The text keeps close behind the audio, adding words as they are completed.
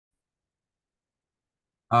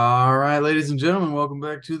All right, ladies and gentlemen, welcome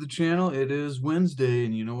back to the channel. It is Wednesday,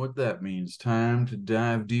 and you know what that means. Time to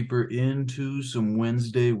dive deeper into some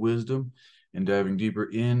Wednesday wisdom and diving deeper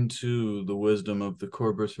into the wisdom of the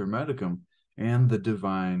Corpus Hermeticum and the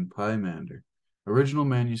divine Pymander. Original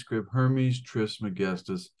manuscript Hermes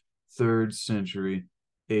Trismegistus, 3rd century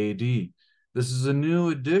AD. This is a new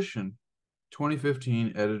edition,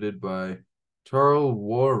 2015, edited by Tarl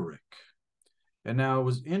Warwick. And now it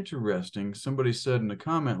was interesting. Somebody said in a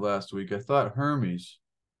comment last week, I thought Hermes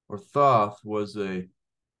or Thoth was a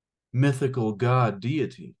mythical god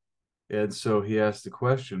deity. And so he asked the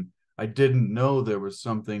question. I didn't know there was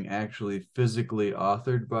something actually physically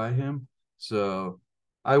authored by him. So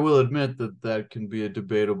I will admit that that can be a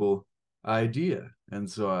debatable idea. And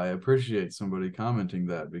so I appreciate somebody commenting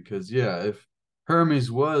that because, yeah, if Hermes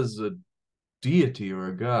was a deity or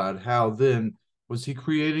a god, how then was he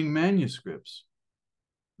creating manuscripts?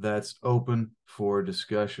 That's open for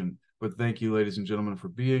discussion. But thank you, ladies and gentlemen, for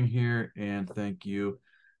being here. And thank you.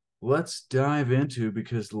 Let's dive into,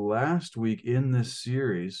 because last week in this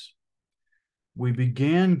series, we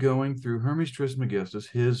began going through Hermes Trismegistus,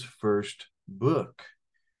 his first book.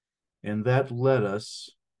 And that led us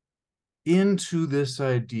into this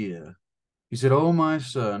idea. He said, "Oh, my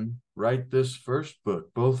son, write this first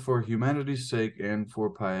book, both for humanity's sake and for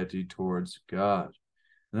piety towards God."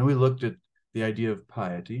 And then we looked at the idea of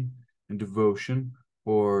piety and devotion,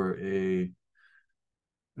 or anyways,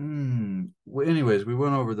 we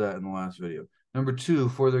went over that in the last video. Number two,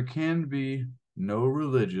 for there can be no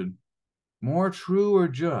religion more true or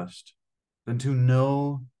just than to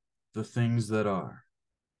know the things that are.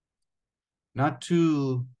 Not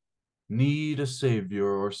to need a savior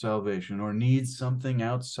or salvation or need something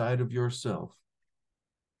outside of yourself,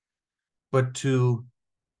 but to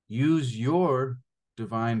use your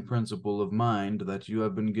divine principle of mind that you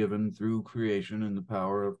have been given through creation and the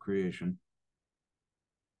power of creation,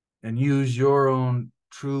 and use your own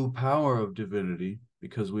true power of divinity,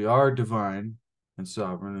 because we are divine and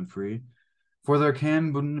sovereign and free. For there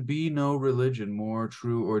can be no religion more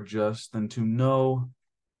true or just than to know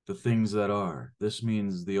the things that are. This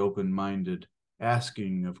means the open-minded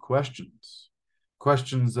asking of questions,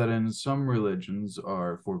 questions that in some religions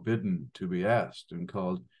are forbidden to be asked and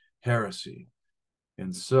called heresy.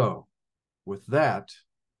 And so, with that,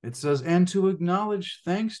 it says, and to acknowledge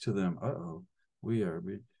thanks to them. We are.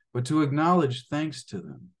 But to acknowledge thanks to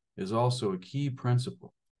them is also a key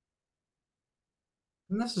principle.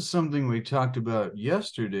 And this is something we talked about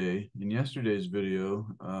yesterday in yesterday's video,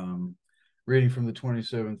 reading from the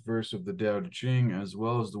 27th verse of the Tao Te Ching, as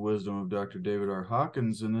well as the wisdom of Dr. David R.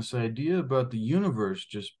 Hawkins, and this idea about the universe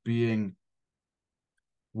just being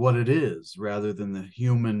what it is, rather than the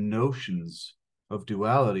human notions of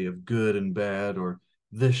duality, of good and bad, or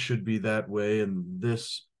this should be that way and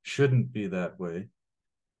this shouldn't be that way,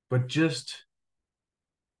 but just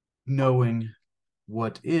knowing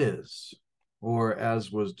what is, or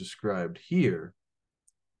as was described here,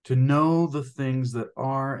 to know the things that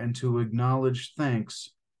are and to acknowledge thanks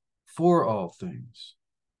for all things,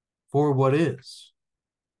 for what is,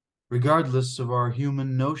 regardless of our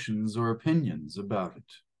human notions or opinions about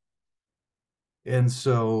it. And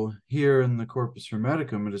so here in the Corpus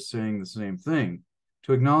Hermeticum, it is saying the same thing,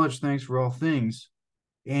 to acknowledge thanks for all things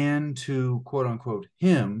and to quote unquote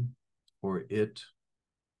him or it,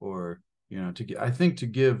 or, I think to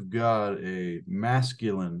give God a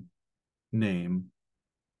masculine name.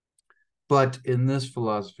 But in this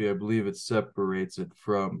philosophy, I believe it separates it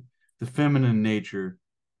from the feminine nature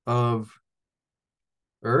of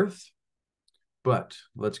Earth. But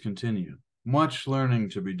let's continue. Much learning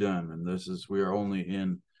to be done, and we are only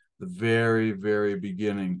in the very, very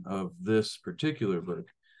beginning of this particular book.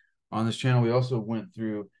 On this channel, we also went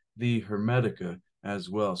through the Hermetica as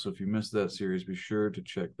well. So if you missed that series, be sure to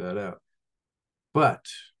check that out. But,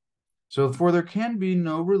 so for there can be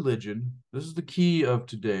no religion, this is the key of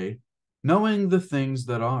today, knowing the things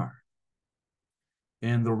that are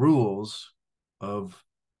and the rules of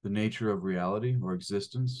the nature of reality or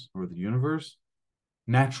existence or the universe,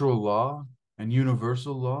 natural law and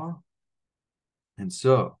universal law. And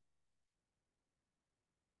so,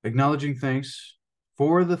 acknowledging thanks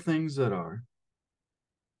for the things that are,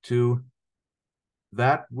 to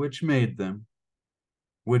that which made them,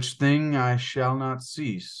 which thing I shall not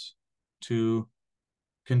cease to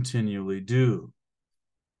continually do.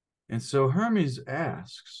 And so Hermes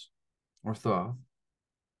asks, or Thoth,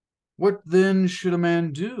 what then should a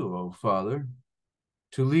man do, O father,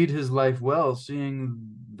 to lead his life well,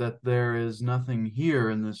 seeing that there is nothing here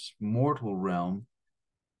in this mortal realm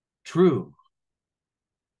true?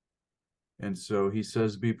 And so he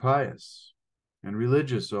says, be pious, and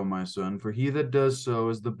religious, O my son, for he that does so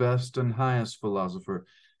is the best and highest philosopher,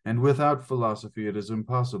 and without philosophy it is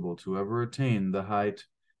impossible to ever attain the height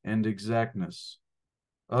and exactness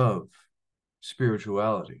of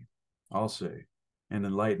spirituality, I'll say, and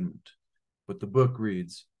enlightenment. But the book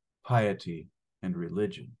reads piety and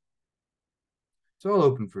religion. It's all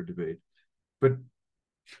open for debate. But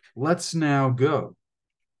let's now go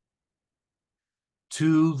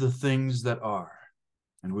to the things that are,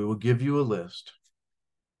 and we will give you a list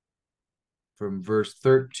from verse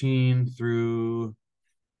 13 through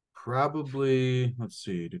probably, let's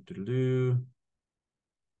see,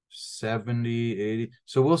 70, 80.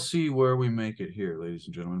 So we'll see where we make it here, ladies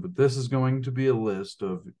and gentlemen. But this is going to be a list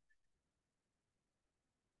of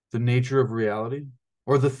the nature of reality,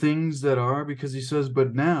 or the things that are, because he says,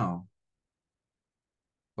 but now,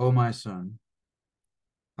 O my son,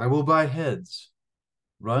 I will by heads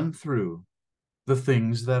run through the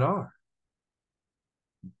things that are.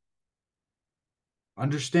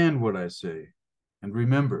 Understand what I say, and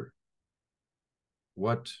remember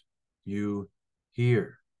what you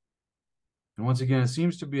hear. And once again, it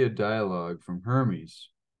seems to be a dialogue from Hermes,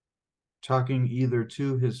 talking either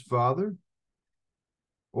to his father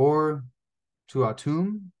or to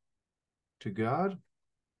Atum, to God,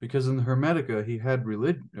 because in the Hermetica he had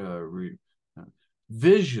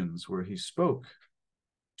visions where he spoke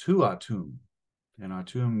to Atum, and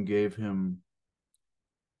Atum gave him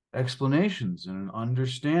explanations and an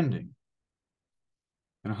understanding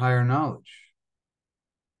and a higher knowledge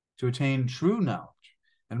to attain true knowledge.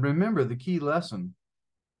 And remember, the key lesson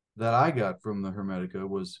that I got from the Hermetica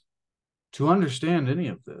was to understand any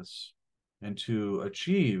of this and to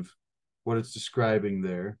achieve what it's describing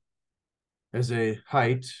there as a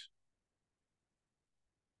height,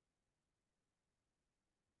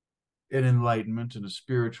 an enlightenment, and a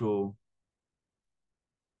spiritual.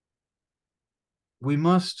 We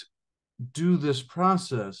must do this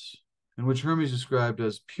process in which Hermes described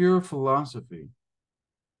as pure philosophy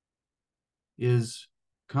is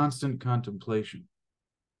constant contemplation.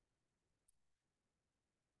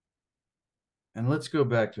 And let's go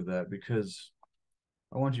back to that because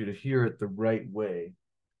I want you to hear it the right way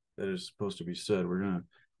that is supposed to be said. We're going to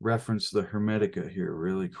reference the Hermetica here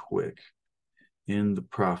really quick in the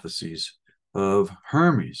prophecies of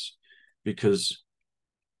Hermes, because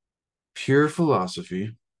pure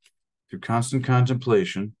philosophy through constant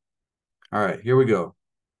contemplation. All right, here we go.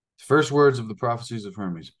 First words of the prophecies of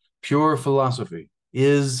Hermes. Pure philosophy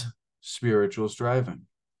is spiritual striving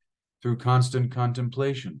through constant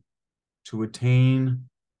contemplation to attain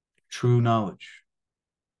true knowledge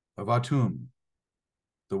of Atum,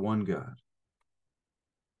 the one God.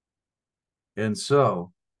 And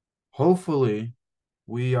so, hopefully,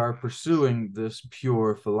 we are pursuing this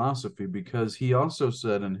pure philosophy, because he also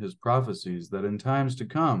said in his prophecies that in times to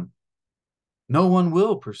come, no one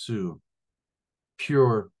will pursue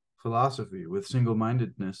pure philosophy with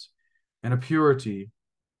single-mindedness and a purity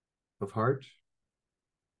of heart.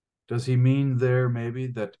 Does he mean there maybe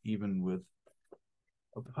that even with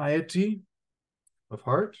a piety of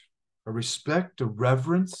heart, a respect, a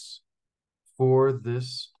reverence for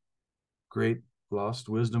this great lost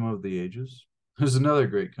wisdom of the ages? There's another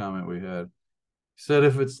great comment we had. He said,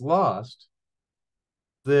 if it's lost,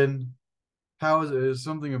 then how is it?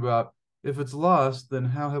 Something about, if it's lost, then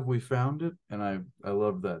how have we found it? And I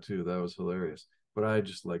loved that too. That was hilarious. But I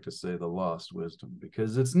just like to say the lost wisdom,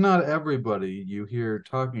 because it's not everybody you hear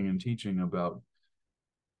talking and teaching about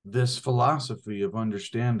this philosophy of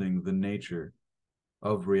understanding the nature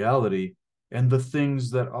of reality and the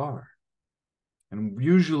things that are. And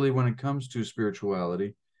usually when it comes to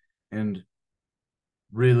spirituality and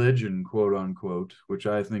religion, quote unquote, which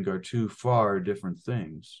I think are two far different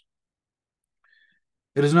things,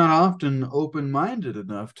 it is not often open-minded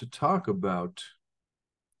enough to talk about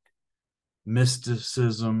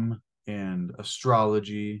mysticism and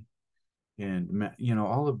astrology and,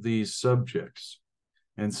 all of these subjects.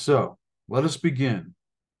 And so let us begin.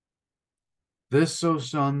 This, O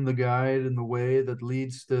son, the guide and the way that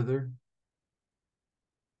leads thither,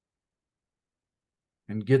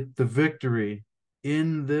 and get the victory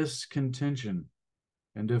in this contention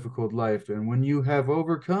and difficult life. And when you have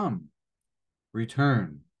overcome,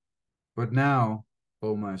 return. But now,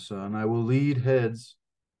 O my son, I will lead heads.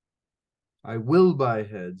 I will by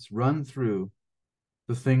heads run through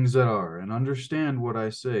the things that are, and understand what I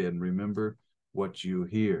say, and remember what you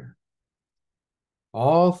hear.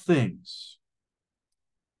 All things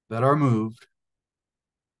that are moved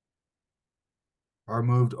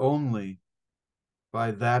only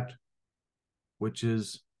by that which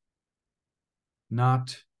is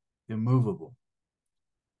not immovable.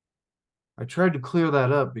 I tried to clear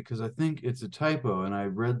that up because I think it's a typo, and I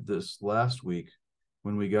read this last week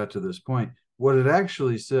when we got to this point. What it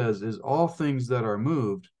actually says is all things that are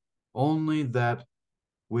moved, only that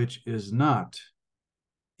which is not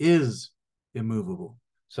is immovable.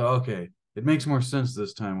 So, okay, it makes more sense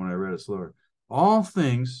this time when I read it slower. All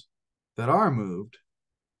things that are moved,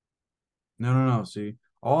 no, see,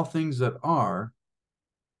 all things that are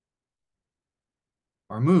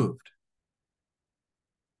moved.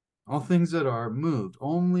 All things that are moved,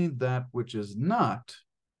 only that which is not,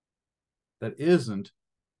 that isn't,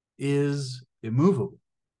 is immovable.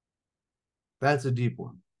 That's a deep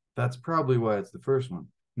one. That's probably why it's the first one.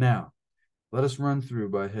 Now, let us run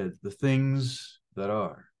through by head the things that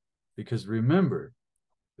are. Because remember,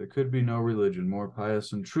 there could be no religion more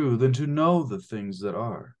pious and true than to know the things that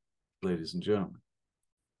are, ladies and gentlemen.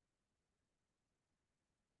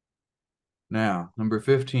 Now, number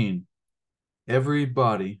 15, every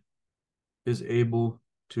body is able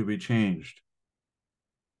to be changed.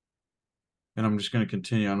 And I'm just going to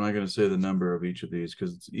continue. I'm not going to say the number of each of these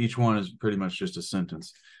because each one is pretty much just a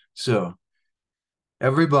sentence. So,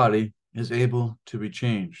 everybody is able to be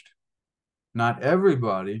changed. Not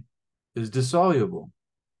everybody is dissoluble.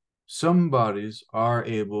 Some bodies are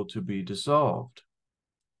able to be dissolved.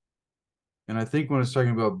 And I think when it's talking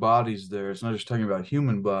about bodies there, it's not just talking about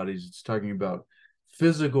human bodies, it's talking about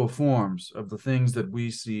physical forms of the things that we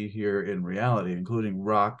see here in reality, including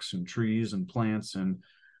rocks and trees and plants and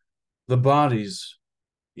the bodies,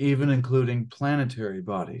 even including planetary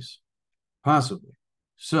bodies, possibly.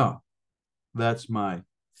 So that's my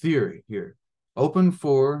theory here. Open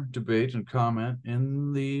for debate and comment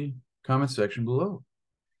in the comment section below.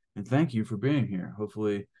 And thank you for being here.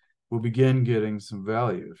 Hopefully we'll begin getting some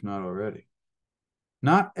value, if not already.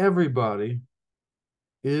 Not everybody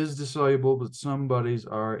is dissoluble, but some bodies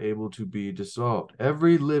are able to be dissolved.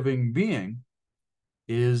 Every living being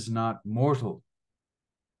is not mortal,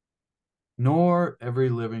 nor every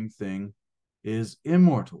living thing is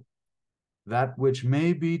immortal. That which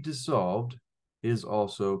may be dissolved is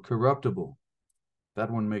also corruptible.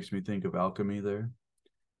 That one makes me think of alchemy there.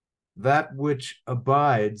 That which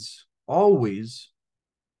abides always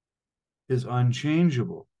is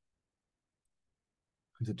unchangeable.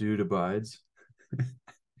 The dude abides.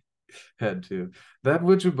 Had to. That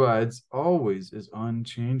which abides always is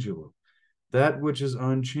unchangeable. That which is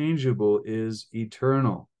unchangeable is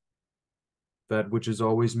eternal. That which is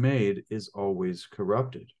always made is always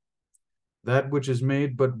corrupted. That which is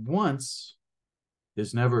made but once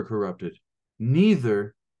is never corrupted,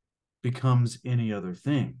 neither becomes any other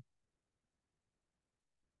thing.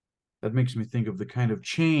 That makes me think of the kind of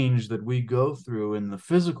change that we go through in the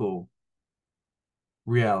physical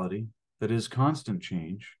reality that is constant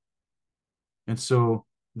change. And so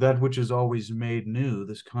that which is always made new,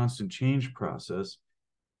 this constant change process,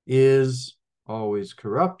 is always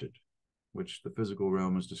corrupted, which the physical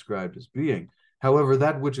realm is described as being. However,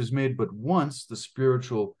 that which is made but once, the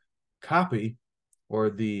spiritual copy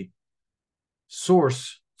or the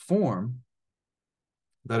source form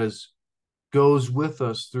that is goes with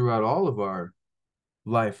us throughout all of our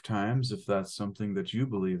lifetimes, if that's something that you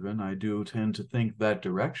believe in. I do tend to think that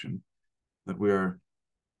direction, that we are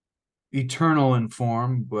eternal in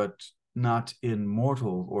form, but not in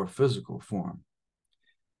mortal or physical form.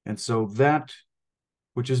 And so that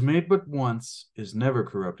which is made but once is never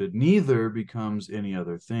corrupted, neither becomes any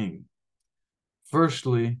other thing.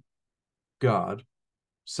 Firstly, God.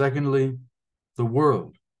 Secondly, the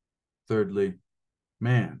world. Thirdly,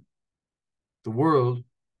 man. The world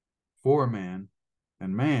for man,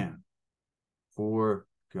 and man for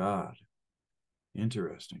God.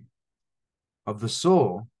 Interesting. Of the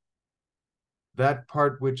soul, that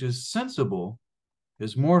part which is sensible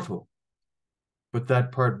is mortal, but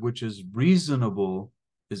that part which is reasonable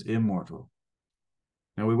is immortal.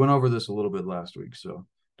 Now, we went over this a little bit last week, so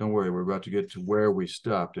don't worry, we're about to get to where we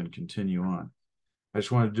stopped and continue on. I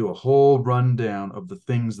just wanted to do a whole rundown of the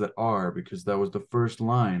things that are, because that was the first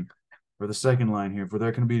line, or the second line here, for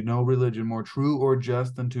there can be no religion more true or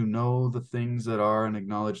just than to know the things that are and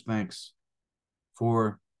acknowledge thanks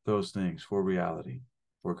for those things, for reality,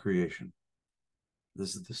 for creation.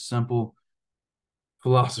 This is the simple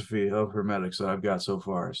philosophy of hermetics that I've got so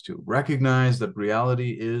far, is to recognize that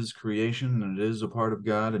reality is creation and it is a part of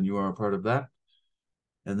God and you are a part of that.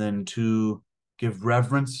 And then to give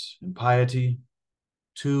reverence and piety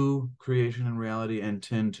to creation and reality and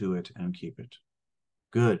tend to it and keep it.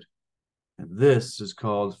 Good. And this is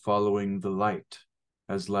called following the light,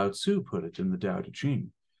 as Lao Tzu put it in the Tao Te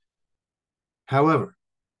Ching. However,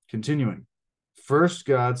 continuing, first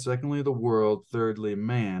God, secondly the world, thirdly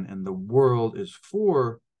man, and the world is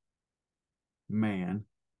for man,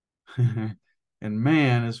 and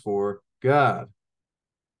man is for God.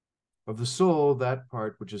 Of the soul, that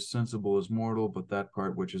part which is sensible is mortal, but that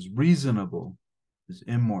part which is reasonable is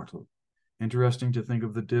immortal. Interesting to think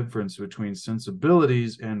of the difference between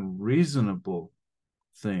sensibilities and reasonable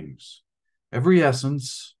things. Every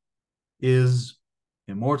essence is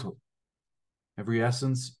immortal. Every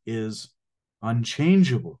essence is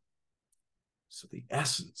unchangeable. So the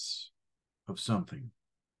essence of something.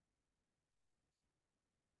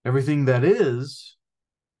 Everything that is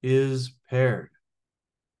paired.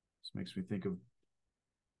 This makes me think of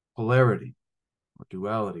polarity or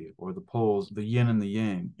duality, or the poles, the yin and the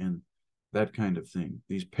yang, and that kind of thing.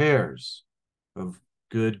 These pairs of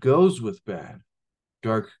good goes with bad,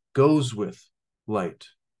 dark goes with light.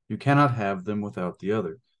 You cannot have them without the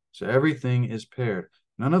other. So everything is paired.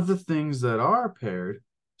 None of the things that are paired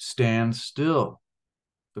stand still.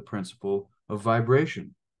 The principle of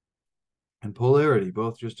vibration and polarity,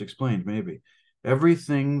 both just explained, maybe.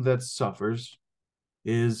 Everything that suffers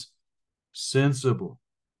is sensible.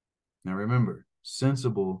 Now remember,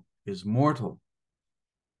 sensible is mortal.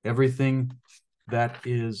 Everything that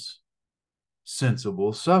is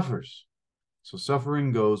sensible suffers. So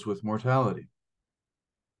suffering goes with mortality.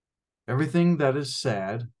 Everything that is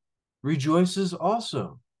sad rejoices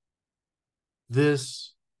also.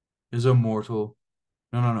 This is a mortal,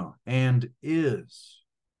 and is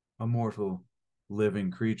a mortal living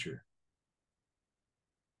creature.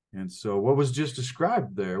 And so what was just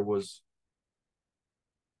described there was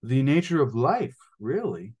the nature of life,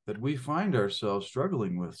 really, that we find ourselves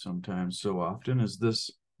struggling with sometimes so often, is this: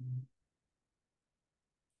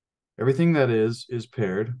 everything that is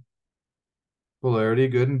paired, polarity,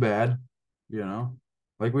 good and bad,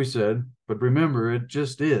 like we said, but remember, it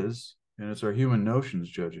just is, and it's our human notions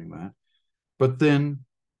judging that. But then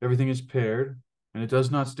everything is paired, and it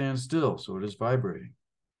does not stand still, so it is vibrating.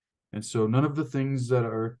 And so none of the things that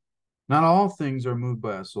are, not all things are moved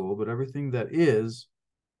by a soul, but everything that is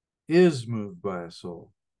moved by a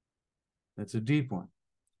soul. That's a deep one.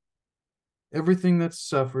 Everything that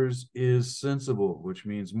suffers is sensible, which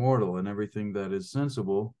means mortal, and everything that is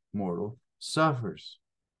sensible, mortal, suffers.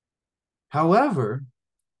 However,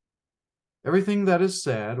 everything that is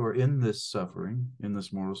sad, or in this suffering, in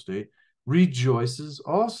this mortal state, rejoices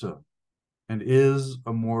also, and is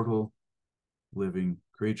a mortal living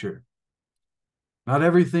creature. Not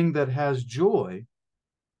everything that has joy,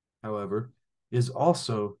 however, is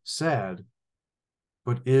also sad,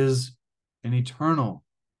 but is an eternal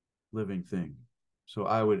living thing. So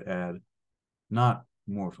I would add, not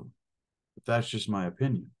mortal. But that's just my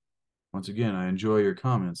opinion. Once again, I enjoy your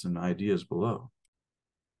comments and ideas below.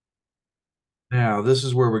 Now, this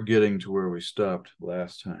is where we're getting to where we stopped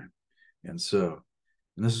last time. And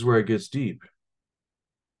this is where it gets deep.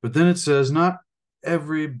 But then it says, not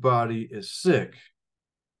everybody is sick.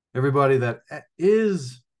 Everybody that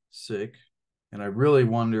is sick, and I really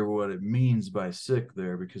wonder what it means by sick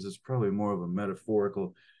there, because it's probably more of a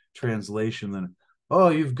metaphorical translation than, oh,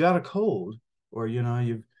 you've got a cold, or,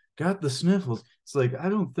 you've got the sniffles. It's like, I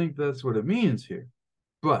don't think that's what it means here.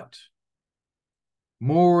 But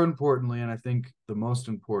more importantly, and I think the most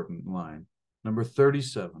important line, number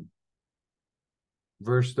 37,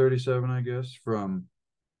 verse 37, I guess, from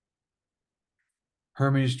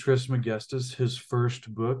Hermes Trismegistus, his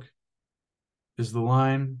first book, is the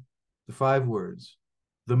line, the 5 words: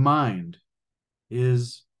 the mind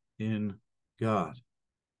is in God.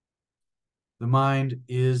 The mind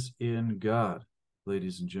is in God,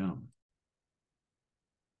 ladies and gentlemen.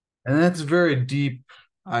 And that's a very deep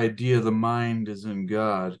idea, the mind is in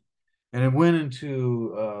God. And it went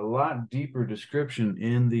into a lot deeper description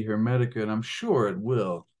in the Hermetica, and I'm sure it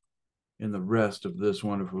will in the rest of this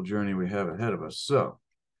wonderful journey we have ahead of us. So,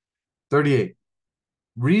 38,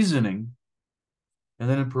 reasoning, and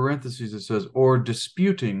then in parentheses it says, or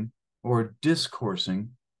disputing or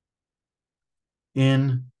discoursing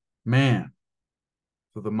in man.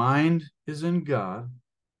 So the mind is in God,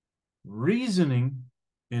 reasoning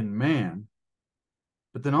in man,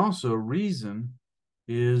 but then also reason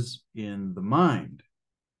is in the mind.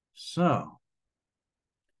 So,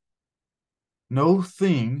 no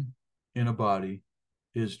thing in a body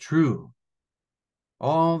is true.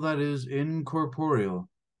 All that is incorporeal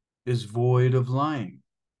is void of lying.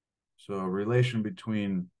 So a relation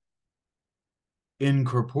between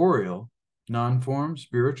incorporeal, non-form,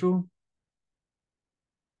 spiritual,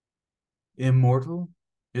 immortal,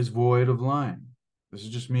 is void of lying. This is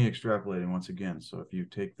just me extrapolating once again. So if you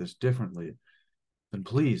take this differently, then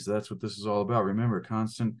please, that's what this is all about. Remember,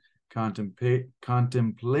 constant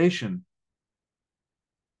contemplation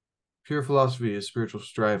Pure philosophy is spiritual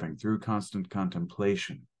striving through constant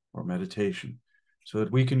contemplation or meditation, so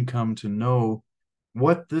that we can come to know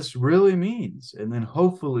what this really means, and then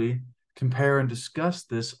hopefully compare and discuss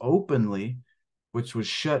this openly, which was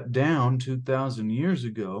shut down 2,000 years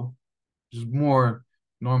ago, which is more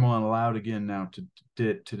normal and allowed again now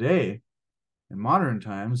to today in modern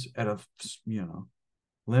times at a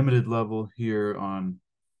limited level here on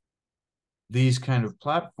these kind of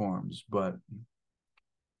platforms. But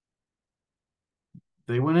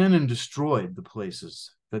they went in and destroyed the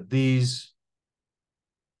places that these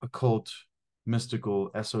occult,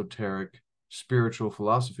 mystical, esoteric, spiritual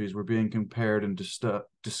philosophies were being compared and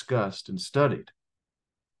discussed and studied.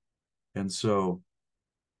 And so,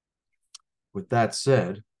 with that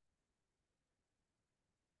said,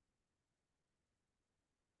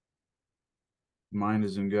 the mind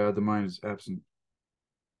is in God, the mind is absent.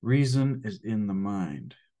 Reason is in the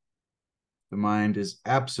mind. The mind is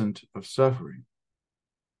absent of suffering.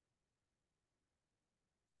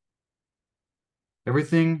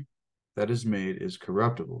 Everything that is made is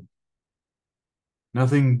corruptible.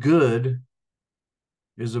 Nothing good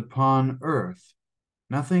is upon earth.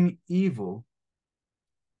 Nothing evil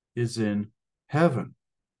is in heaven.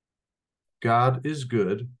 God is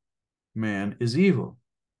good, man is evil.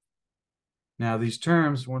 Now, these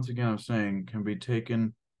terms, once again, I'm saying, can be take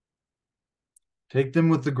them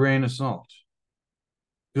with a grain of salt.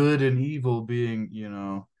 Good and evil being,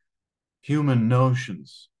 human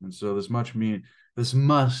notions. And so this must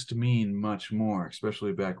mean much more,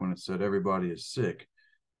 especially back when it said everybody is sick,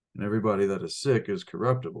 and everybody that is sick is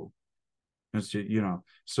corruptible. It's,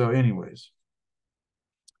 so anyways,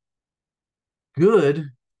 good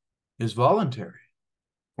is voluntary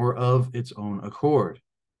or of its own accord.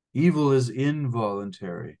 Evil is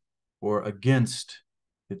involuntary or against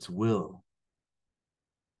its will.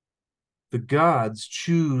 The gods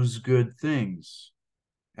choose good things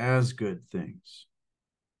as good things.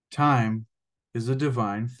 Time is a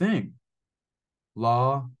divine thing.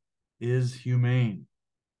 Law is humane.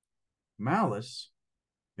 Malice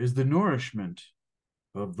is the nourishment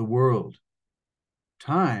of the world.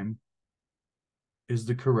 Time is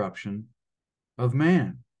the corruption of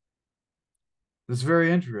man. That's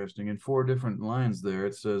very interesting. In 4 different lines there,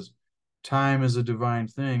 it says, time is a divine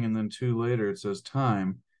thing, and then 2 later it says,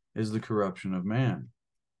 time is the corruption of man.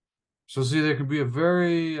 So see, there can be a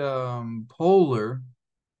very polar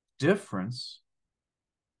difference,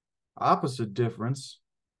 opposite difference,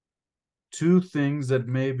 2 things that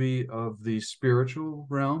may be of the spiritual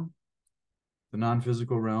realm, the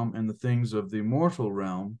non-physical realm, and the things of the mortal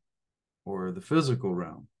realm or the physical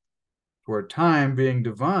realm, where time being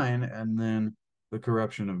divine and then the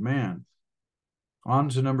corruption of man. On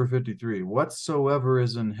to number 53. Whatsoever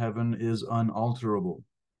is in heaven is unalterable.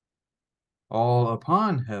 All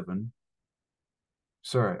upon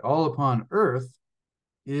earth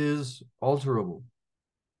is alterable.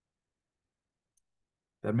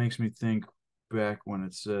 That makes me think back when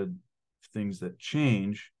it said things that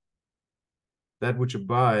change. That which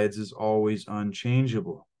abides is always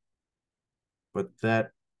unchangeable. But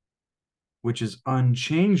that which is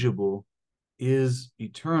unchangeable is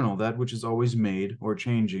eternal. That which is always made or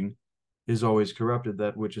changing is always corrupted.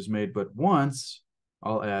 That which is made but once,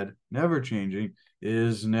 I'll add, never changing,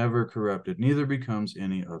 is never corrupted, neither becomes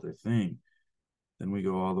any other thing. Then we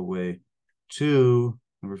go all the way to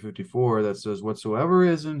number 54 that says, whatsoever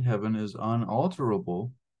is in heaven is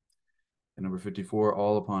unalterable. And number 54,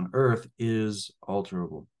 all upon earth is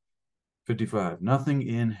alterable. 55, nothing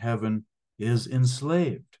in heaven is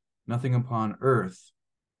enslaved. Nothing upon earth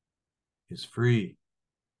is free.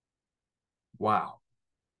 Wow.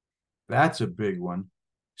 That's a big one.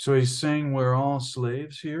 So he's saying we're all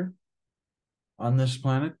slaves here on this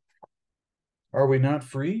planet. Are we not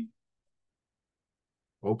free?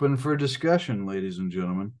 Open for discussion, ladies and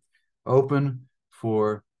gentlemen. Open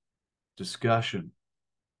for discussion.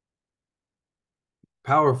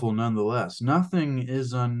 Powerful nonetheless. Nothing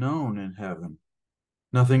is unknown in heaven.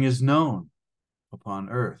 Nothing is known upon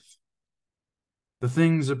earth. The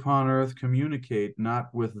things upon earth communicate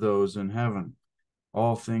not with those in heaven.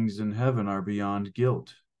 All things in heaven are beyond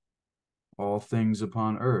guilt. All things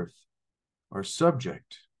upon earth are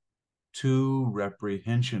subject to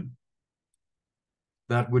reprehension.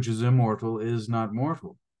 That which is immortal is not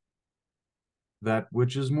mortal. That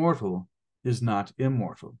which is mortal is not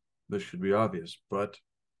immortal. This should be obvious, but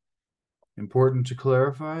important to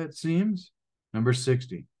clarify, it seems. Number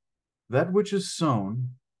 60. That which is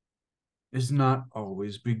sown is not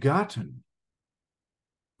always begotten,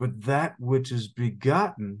 but that which is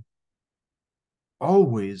begotten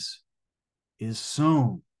always is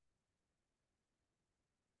sown.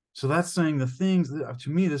 So that's saying the things, to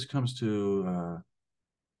me, this comes to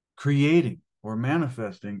creating or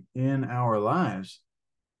manifesting in our lives,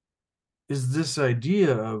 is this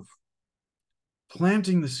idea of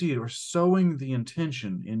planting the seed or sowing the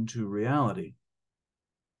intention into reality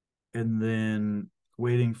and then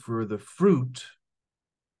waiting for the fruit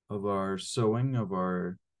of our sowing, of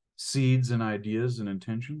our seeds and ideas and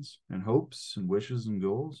intentions and hopes and wishes and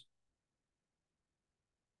goals.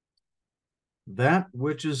 That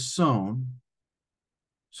which is sown.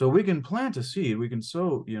 So we can plant a seed, we can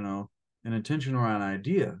sow, an intention or an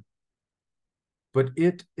idea, but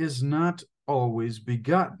it is not always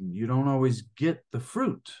begotten. You don't always get the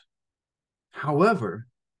fruit. However,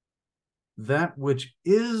 that which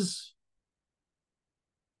is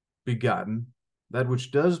begotten, that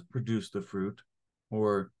which does produce the fruit,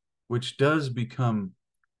 or which does become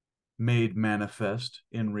made manifest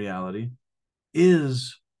in reality,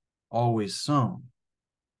 is always sown.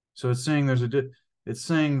 So it's saying it's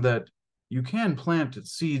saying that you can plant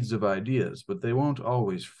seeds of ideas, but they won't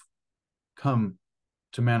always come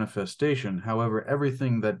to manifestation. However,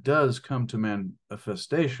 everything that does come to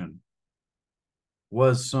manifestation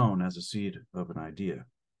was sown as a seed of an idea.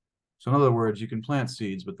 So in other words, you can plant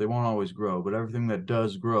seeds, but they won't always grow. But everything that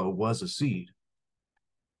does grow was a seed.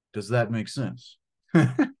 Does that make sense?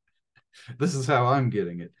 This is how I'm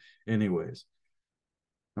getting it. Anyways.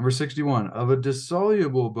 Number 61, of a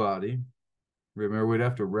dissoluble body. Remember, we'd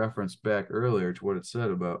have to reference back earlier to what it said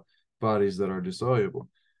about bodies that are dissoluble.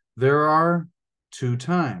 There are 2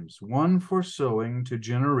 times, one for sowing to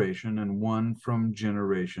generation and one from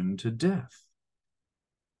generation to death.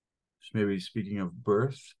 Maybe speaking of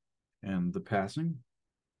birth and the passing.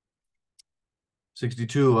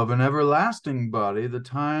 62, of an everlasting body, the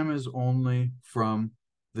time is only from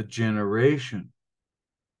the generation.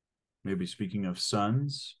 Maybe speaking of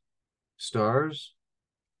suns, stars.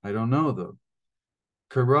 I don't know, though.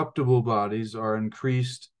 Corruptible bodies are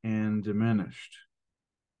increased and diminished.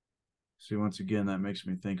 See, once again, that makes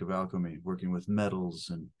me think of alchemy, working with metals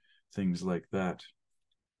and things like that.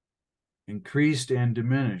 Increased and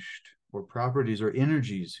diminished, or properties or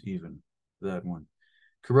energies even, that one.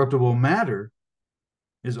 Corruptible matter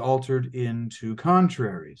is altered into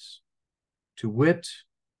contraries, to wit,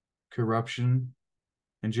 corruption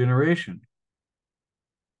and generation.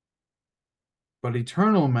 But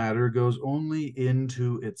eternal matter goes only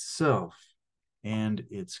into itself and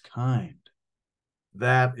its kind.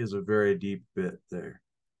 That is a very deep bit there.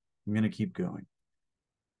 I'm going to keep going.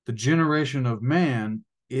 The generation of man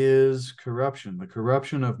is corruption. The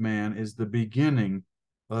corruption of man is the beginning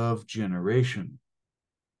of generation.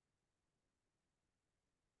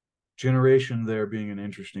 Generation there being an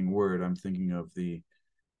interesting word. I'm thinking of the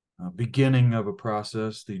beginning of a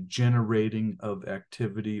process, the generating of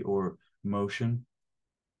activity or motion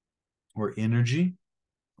or energy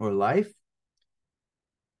or life.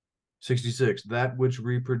 66, that which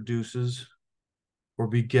reproduces or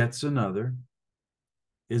begets another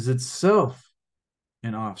is itself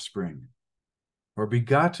an offspring or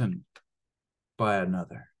begotten by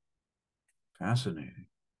another. Fascinating.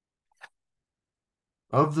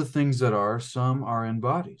 Of the things that are, some are in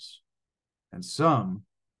bodies and some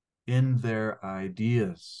in their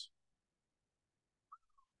ideas.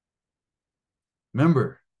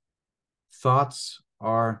 Remember, thoughts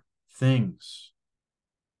are things,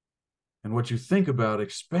 and what you think about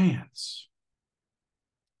expands.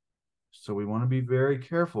 So we want to be very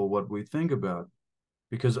careful what we think about,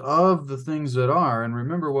 because of the things that are. And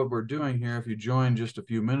remember what we're doing here, if you joined just a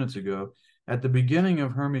few minutes ago, at the beginning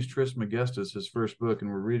of Hermes Trismegistus, his first book,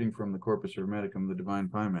 and we're reading from the Corpus Hermeticum, the Divine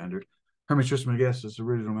Pymander, Hermes Trismegistus,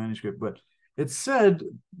 original manuscript, but it said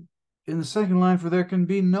in the second line, for there can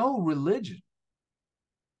be no religion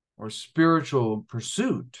or spiritual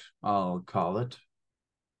pursuit, I'll call it,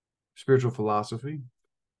 spiritual philosophy,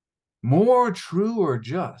 more true or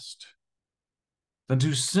just than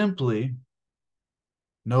to simply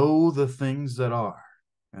know the things that are,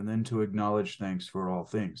 and then to acknowledge thanks for all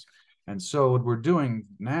things. And so what we're doing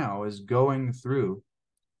now is going through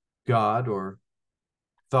God or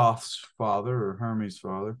Thoth's father or Hermes'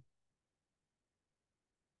 father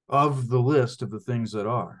of the list of the things that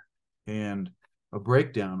are, and a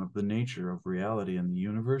breakdown of the nature of reality in the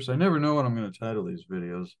universe. I never know what I'm going to title these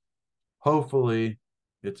videos. Hopefully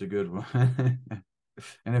it's a good one.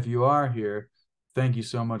 And if you are here, thank you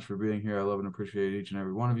so much for being here. I love and appreciate each and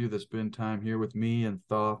every one of you that's been time here with me and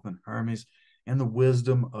Thoth and Hermes and the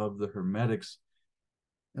wisdom of the Hermetics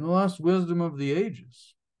and the lost wisdom of the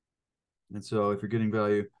ages. And so if you're getting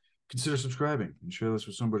value, consider subscribing and share this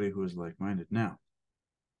with somebody who is like-minded. Now,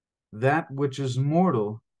 that which is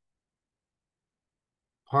mortal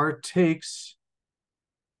partakes,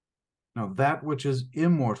 no, that which is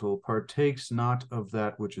immortal partakes not of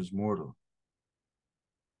that which is mortal.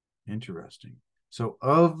 Interesting. So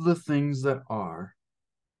of the things that are,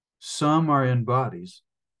 some are in bodies,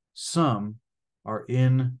 some are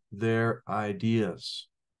in their ideas.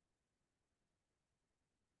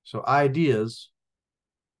 So ideas,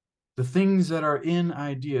 the things that are in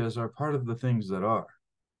ideas are part of the things that are.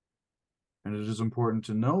 And it is important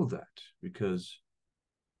to know that, because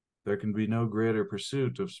there can be no greater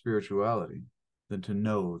pursuit of spirituality than to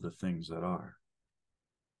know the things that are.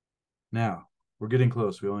 Now, we're getting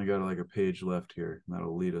close. We only got like a page left here, and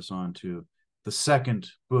that'll lead us on to the second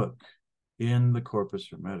book in the Corpus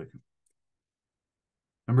Hermeticum.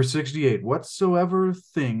 Number 68, whatsoever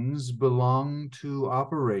things belong to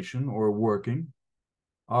operation or working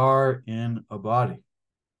are in a body.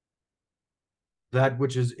 That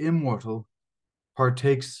which is immortal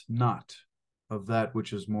partakes not of that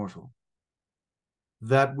which is mortal.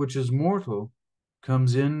 That which is mortal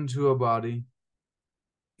comes into a body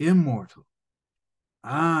immortal.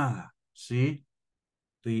 See?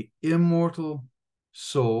 The immortal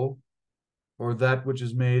soul, or that which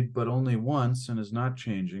is made but only once and is not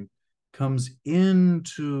changing, comes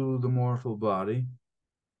into the mortal body.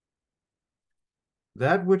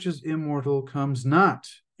 That which is immortal comes not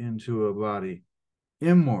into a body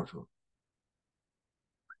immortal.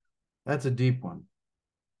 That's a deep one.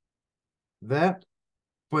 But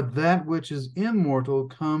that which is immortal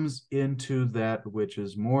comes into that which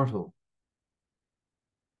is mortal.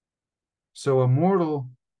 So a mortal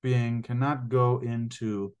being cannot go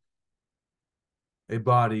into a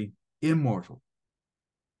body immortal.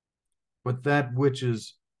 But that which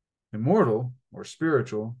is immortal or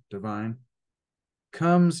spiritual, divine,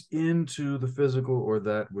 comes into the physical or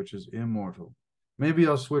that which is immortal. Maybe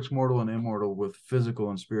I'll switch mortal and immortal with physical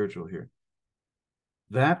and spiritual here.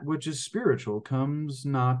 That which is spiritual comes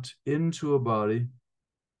not into a body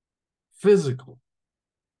physical,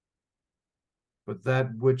 but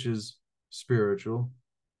that which is spiritual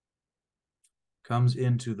comes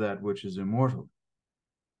into that which is immortal.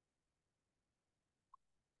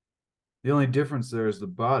 The only difference there is the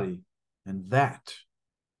body and that.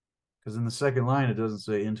 Because in the second line, it doesn't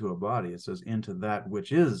say into a body. It says into that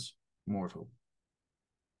which is mortal.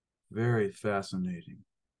 Very fascinating.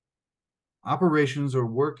 Operations or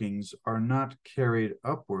workings are not carried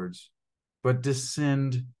upwards, but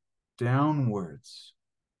descend downwards.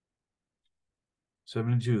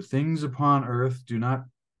 72. Things upon earth do not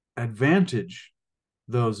advantage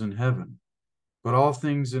those in heaven, but all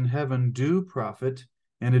things in heaven do profit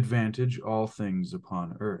and advantage all things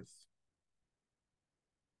upon earth.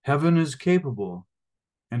 Heaven is capable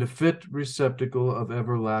and a fit receptacle of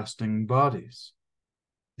everlasting bodies,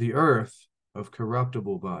 the earth of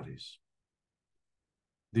corruptible bodies.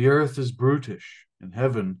 The earth is brutish, and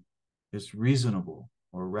heaven is reasonable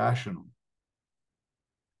or rational.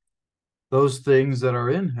 Those things that are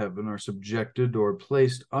in heaven are subjected or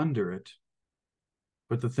placed under it,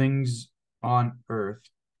 but the things on earth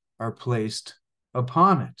are placed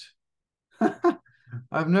upon it.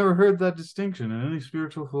 I've never heard that distinction in any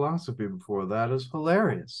spiritual philosophy before. That is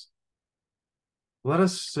hilarious. Let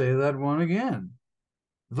us say that one again.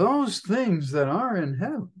 Those things that are in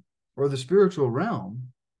heaven, or the spiritual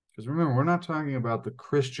realm, because remember, we're not talking about the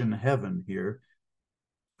Christian heaven here.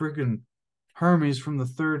 Freaking Hermes from the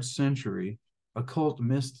 3rd century, occult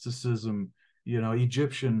mysticism,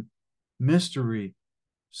 Egyptian mystery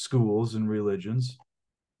schools and religions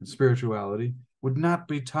and spirituality would not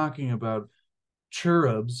be talking about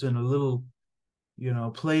cherubs in a little,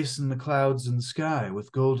 place in the clouds in the sky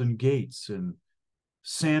with golden gates and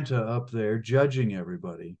Santa up there judging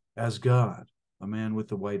everybody as God, a man with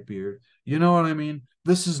the white beard. You know what I mean?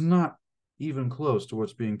 This is not even close to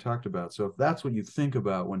what's being talked about. So if that's what you think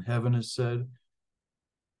about when heaven is said,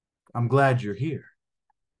 I'm glad you're here,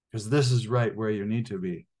 because this is right where you need to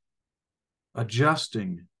be.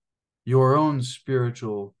 Adjusting your own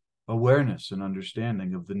spiritual awareness and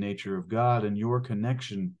understanding of the nature of God and your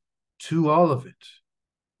connection to all of it.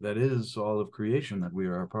 That is all of creation that we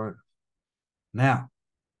are a part of. Now,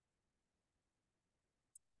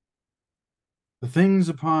 the things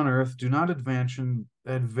upon earth do not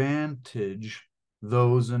advantage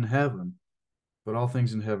those in heaven, but all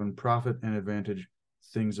things in heaven profit and advantage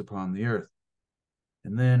things upon the earth.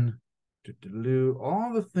 And then,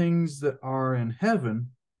 all the things that are in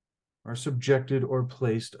heaven are subjected or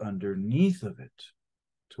placed underneath of it,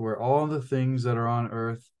 to where all the things that are on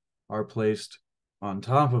earth are placed on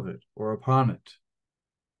top of it or upon it.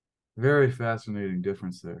 Very fascinating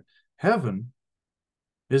difference there. Heaven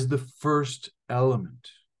is the first element.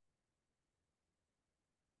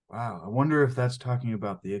 Wow, I wonder if that's talking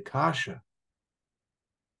about the Akasha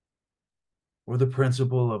or the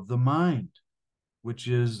principle of the mind, which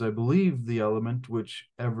is, I believe, the element which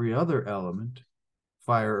every other element,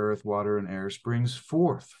 fire, earth, water, and air, springs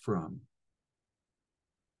forth from.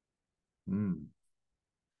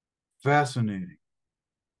 Fascinating.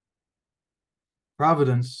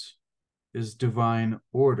 Providence is divine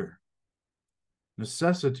order.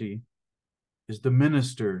 Necessity is the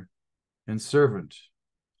minister and servant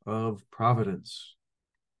of providence.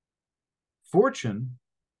 Fortune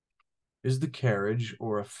is the carriage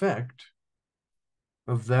or effect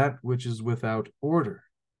of that which is without order.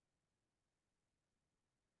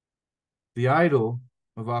 The idol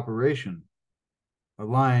of operation, a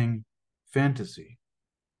lying fantasy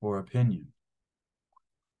or opinion.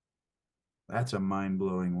 That's a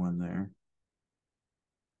mind-blowing one there.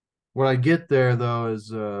 What I get there, though,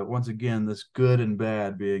 is once again this good and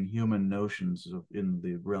bad being human notions in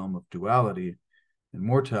the realm of duality and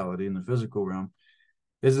mortality in the physical realm,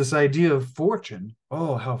 is this idea of fortune.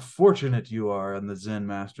 Oh, how fortunate you are. And the Zen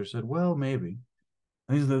master said, well, maybe.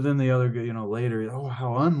 And then the other, later, oh,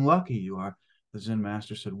 how unlucky you are. The Zen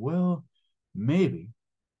master said, well, maybe.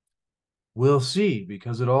 We'll see,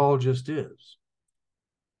 because it all just is.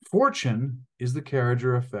 Fortune is the carriage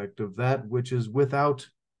or effect of that which is without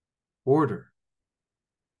order.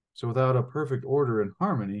 So without a perfect order and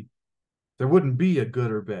harmony, there wouldn't be a good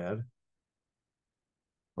or bad.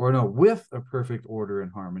 Or no, with a perfect order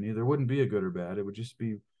and harmony, there wouldn't be a good or bad. It would just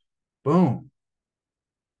be boom.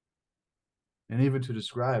 And even to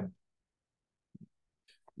describe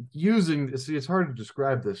it's hard to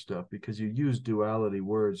describe this stuff because you use duality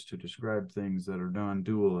words to describe things that are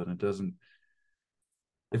non-dual, and it doesn't,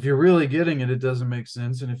 if you're really getting it, it doesn't make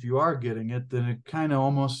sense. And if you are getting it, then it kind of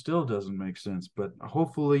almost still doesn't make sense. But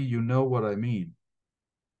hopefully you know what I mean.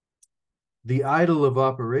 The idol of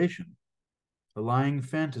operation, a lying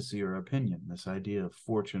fantasy or opinion, this idea of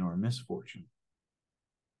fortune or misfortune.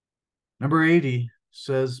 Number 80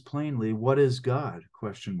 says plainly, what is God? ?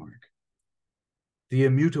 The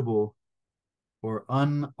immutable or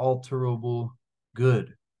unalterable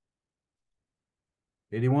good.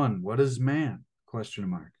 81, what is man? ?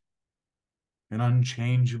 An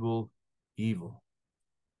unchangeable evil.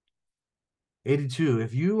 82,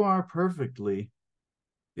 if you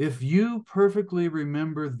perfectly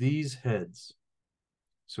remember these heads.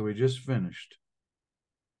 So we just finished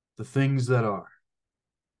the things that are.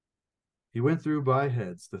 He went through by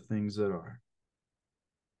heads the things that are.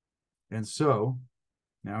 And so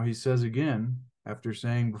now he says again, after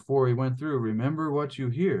saying before he went through, remember what you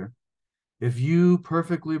hear. If you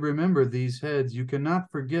perfectly remember these heads, you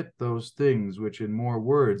cannot forget those things which in more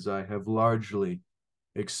words I have largely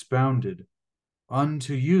expounded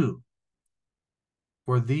unto you.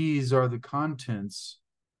 For these are the contents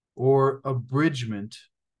or abridgment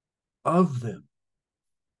of them.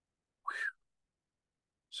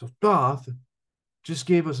 So Thoth just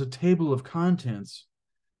gave us a table of contents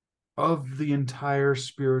of the entire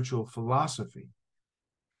spiritual philosophy.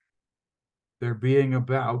 There being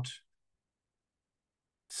about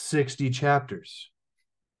 60 chapters,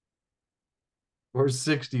 or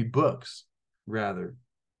 60 books, rather.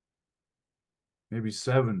 Maybe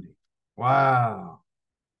 70. Wow.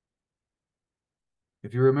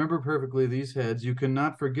 If you remember perfectly these heads, you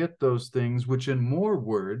cannot forget those things which in more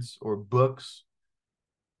words or books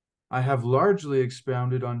I have largely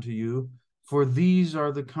expounded unto you, for these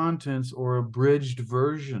are the contents or abridged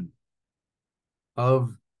version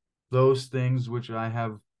of those things which I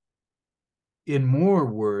have in more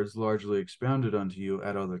words largely expounded unto you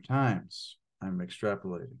at other times. I'm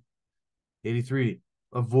extrapolating. 83,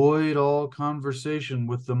 avoid all conversation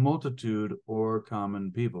with the multitude or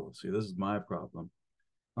common people. See, this is my problem.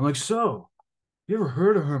 I'm like, so, you ever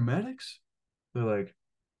heard of Hermetics? They're like,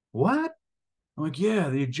 what? I'm like, yeah,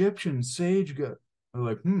 the Egyptian sage got. They're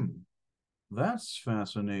like, that's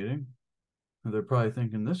fascinating. And they're probably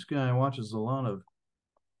thinking, this guy watches a lot of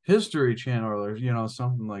History Channel or,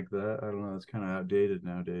 something like that. I don't know. It's kind of outdated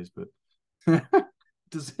nowadays, but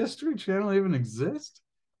does History Channel even exist?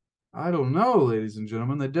 I don't know, ladies and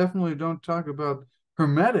gentlemen. They definitely don't talk about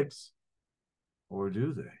hermetics. Or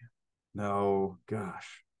do they? No,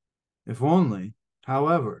 gosh. If only.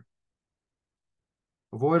 However,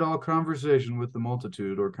 avoid all conversation with the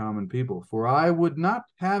multitude or common people, for I would not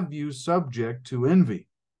have you subject to envy,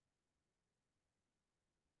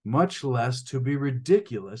 much less to be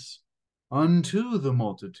ridiculous unto the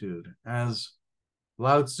multitude, as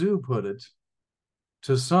Lao Tzu put it.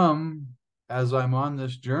 To some, as I'm on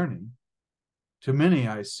this journey, to many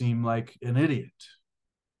I seem like an idiot,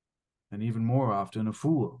 and even more often a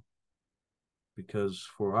fool, because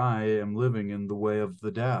for I am living in the way of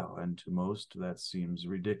the Tao, and to most that seems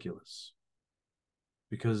ridiculous.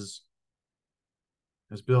 Because,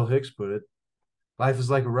 as Bill Hicks put it, life is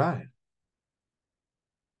like a ride.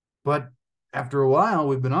 But after a while,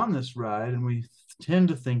 we've been on this ride and we tend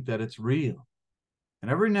to think that it's real.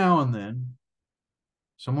 And every now and then,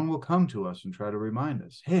 someone will come to us and try to remind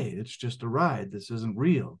us, hey, it's just a ride. This isn't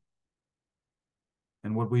real.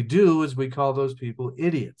 And what we do is we call those people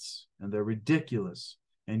idiots, and they're ridiculous,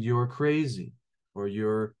 and you're crazy, or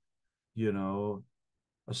you're,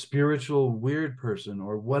 a spiritual weird person,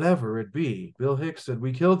 or whatever it be. Bill Hicks said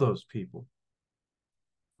we kill those people.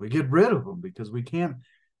 We get rid of them because we can't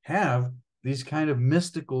have these kind of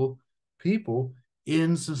mystical people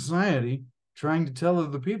in society trying to tell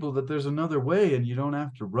other people that there's another way and you don't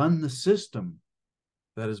have to run the system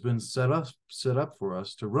that has been set up for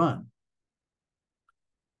us to run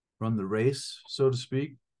the race, so to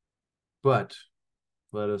speak. But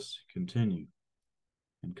let us continue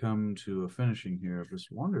and come to a finishing here of this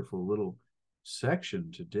wonderful little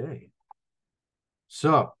section today.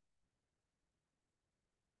 So,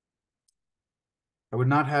 I would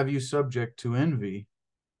not have you subject to envy,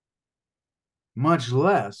 much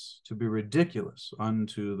less to be ridiculous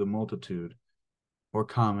unto the multitude or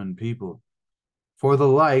common people. For the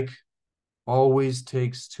like always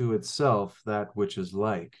takes to itself that which is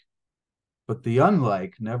like, but the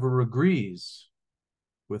unlike never agrees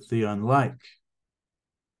with the unlike.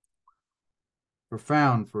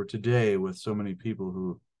 Profound for today with so many people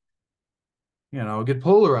who, get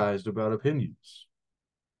polarized about opinions.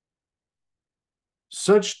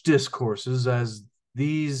 Such discourses as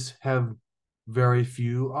these have very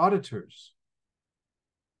few auditors.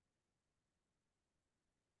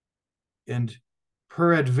 And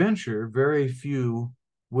peradventure, very few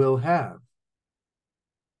will have.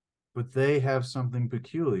 But they have something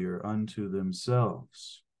peculiar unto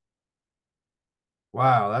themselves.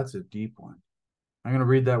 Wow, that's a deep one. I'm going to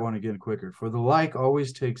read that one again quicker. For the like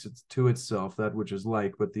always takes it to itself that which is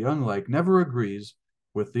like, but the unlike never agrees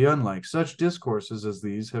with the unlike. Such discourses as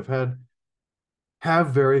these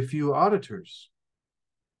have very few auditors,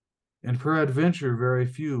 and peradventure very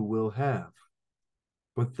few will have,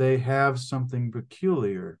 but they have something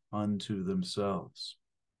peculiar unto themselves.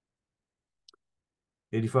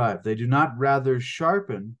 85. They do not rather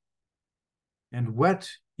sharpen and whet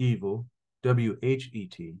evil,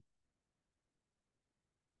 W-H-E-T.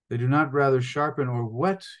 They do not rather sharpen or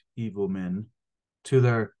whet evil men to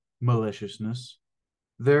their maliciousness.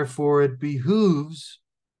 Therefore it behooves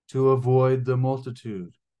to avoid the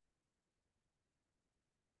multitude.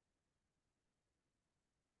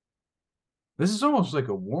 This is almost like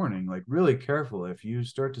a warning, like really careful if you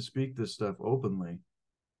start to speak this stuff openly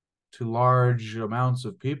to large amounts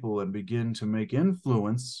of people and begin to make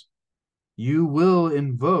influence, you will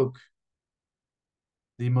invoke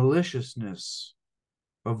the maliciousness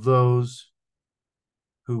of those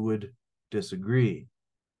who would disagree.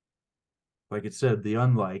 Like it said, the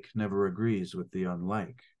unlike never agrees with the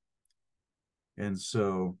unlike. And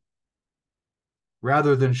so,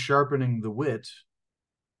 rather than sharpening the wit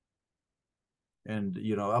and,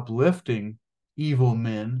 uplifting evil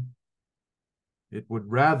men, it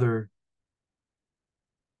would rather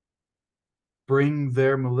bring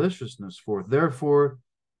their maliciousness forth. Therefore,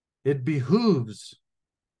 it behooves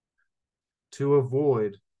to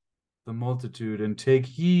avoid the multitude and take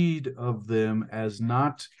heed of them as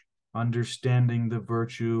not understanding the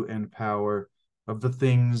virtue and power of the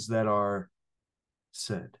things that are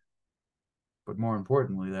said. But more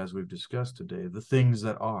importantly, as we've discussed today, the things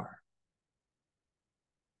that are.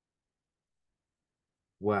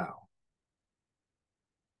 Wow.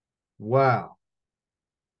 Wow.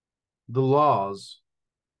 The laws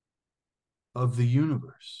of the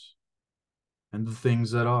universe and the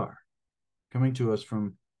things that are, coming to us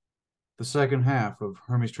from the second half of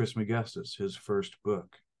Hermes Trismegistus, his first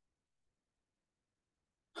book.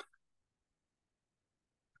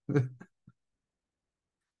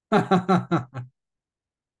 I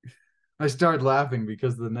start laughing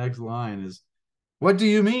because the next line is, "What do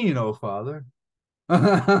you mean, oh father?"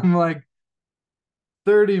 I'm like,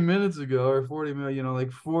 30 minutes ago or 40 minutes,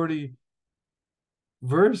 like 40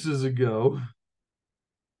 verses ago,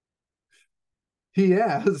 he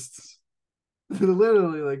asked,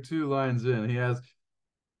 literally like 2 lines in, he asked,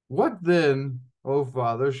 "What then, oh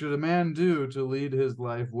father, should a man do to lead his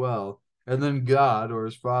life well?" And then God or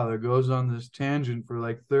his father goes on this tangent for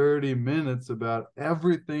like 30 minutes about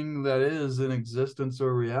everything that is in existence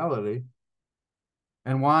or reality.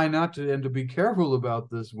 And why not to, and to be careful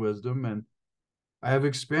about this wisdom. And I have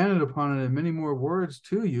expanded upon it in many more words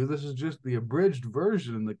to you. This is just the abridged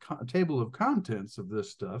version in the table of contents of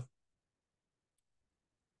this stuff.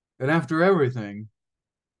 And after everything,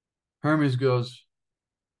 Hermes goes,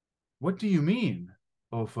 what do you mean,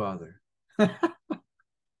 oh Father?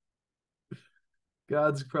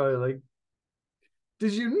 God's probably like,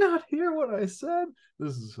 did you not hear what I said?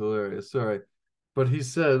 This is hilarious. Sorry. But he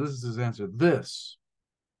said, this is his answer. This,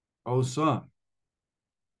 O son,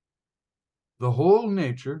 the whole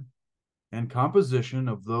nature and composition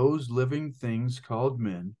of those living things called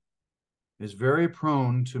men is very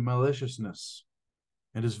prone to maliciousness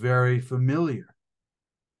and is very familiar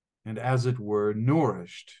and, as it were,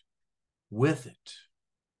 nourished with it,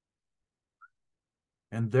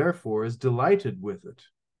 and therefore is delighted with it.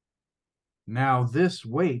 Now this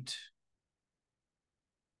weight,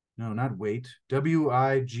 no, not weight,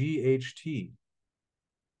 W-I-G-H-T,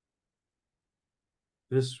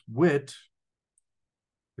 this wit,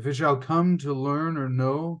 if it shall come to learn or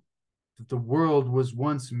know that the world was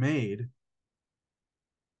once made,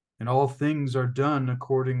 and all things are done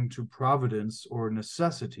according to providence or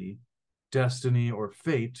necessity, destiny or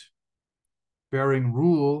fate, bearing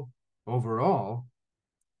rule over all,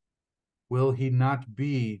 will he not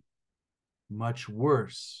be much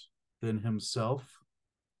worse than himself,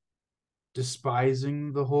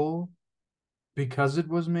 despising the whole because it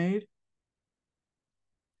was made?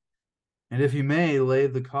 And if he may lay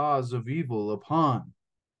the cause of evil upon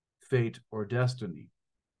fate or destiny,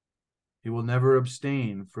 he will never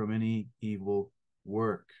abstain from any evil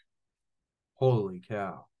work. Holy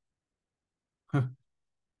cow. I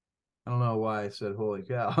don't know why I said holy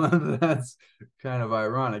cow. That's kind of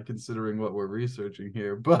ironic considering what we're researching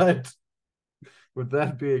here. But with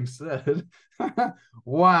that being said,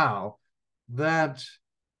 wow, that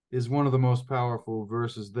is one of the most powerful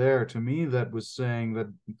verses there to me, that was saying that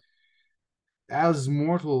as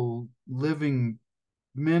mortal living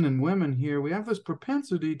men and women here, we have this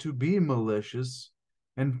propensity to be malicious.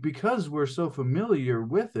 And because we're so familiar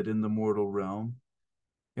with it in the mortal realm,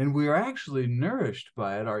 and we are actually nourished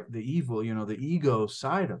by it, the evil, the ego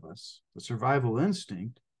side of us, the survival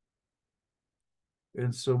instinct.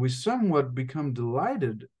 And so we somewhat become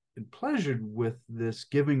delighted and pleasured with this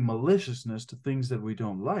giving maliciousness to things that we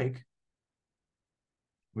don't like,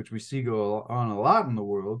 which we see go on a lot in the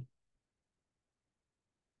world.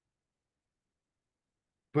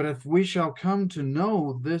 But if we shall come to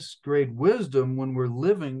know this great wisdom when we're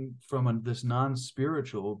living from this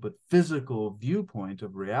non-spiritual but physical viewpoint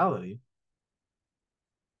of reality,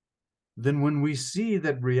 then when we see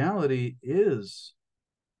that reality is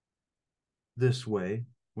this way,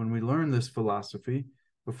 when we learn this philosophy,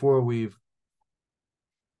 before we've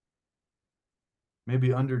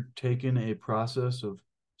maybe undertaken a process of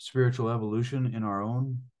spiritual evolution in our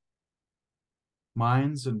own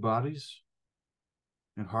minds and bodies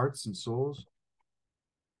and hearts and souls.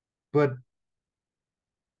 But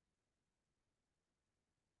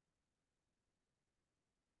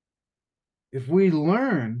if we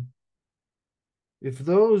learn, if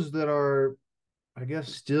those that are, I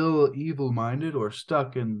guess, still evil-minded or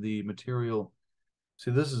stuck in the material,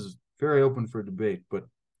 see, this is very open for debate, but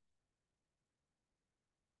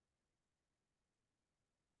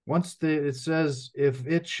it says, if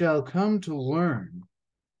it shall come to learn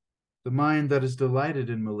the mind that is delighted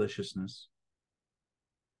in maliciousness,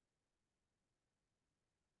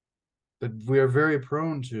 that we are very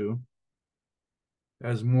prone to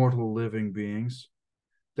as mortal living beings,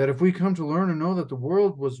 that if we come to learn and know that the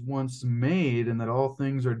world was once made and that all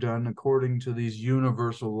things are done according to these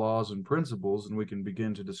universal laws and principles, and we can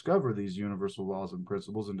begin to discover these universal laws and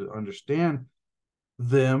principles and to understand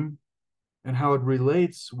them and how it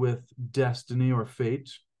relates with destiny or fate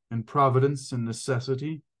and providence and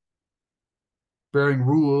necessity, bearing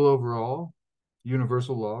rule over all,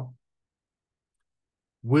 universal law,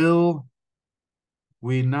 will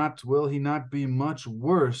he not be much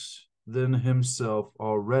worse than himself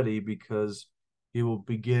already, because he will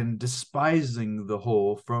begin despising the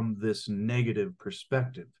whole from this negative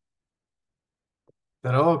perspective?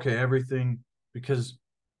 That, okay, everything, because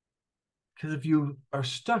if you are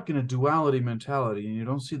stuck in a duality mentality and you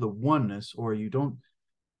don't see the oneness, or you don't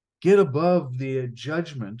get above the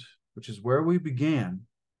judgment, which is where we began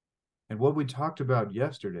and what we talked about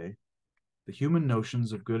yesterday, the human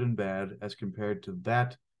notions of good and bad as compared to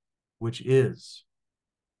that which is.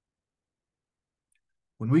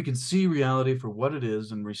 When we can see reality for what it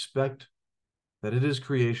is and respect that it is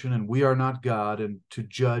creation and we are not God, and to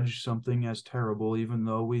judge something as terrible even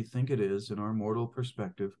though we think it is in our mortal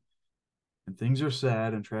perspective, and things are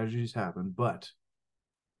sad and tragedies happen, but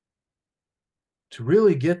to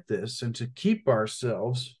really get this and to keep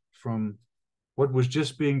ourselves from what was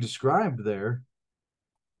just being described there,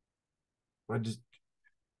 I just,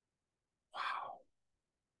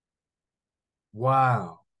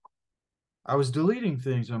 wow. I was deleting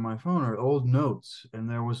things on my phone or old notes, and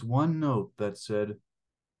there was one note that said,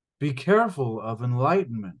 be careful of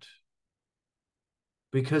enlightenment,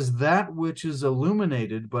 because that which is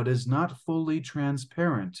illuminated but is not fully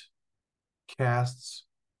transparent casts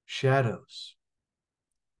shadows.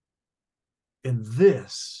 And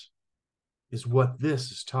this is what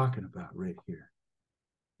this is talking about right here.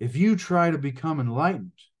 If you try to become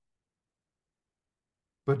enlightened,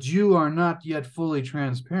 but you are not yet fully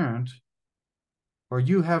transparent, or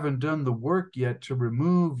you haven't done the work yet to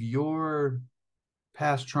remove your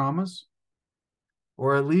past traumas,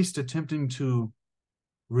 or at least attempting to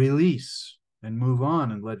release and move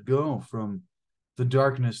on and let go from the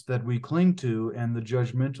darkness that we cling to and the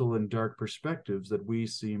judgmental and dark perspectives that we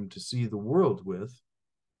seem to see the world with,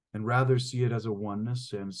 and rather see it as a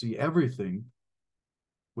oneness and see everything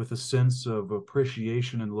with a sense of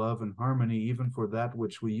appreciation and love and harmony, even for that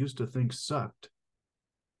which we used to think sucked,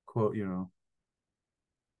 quote,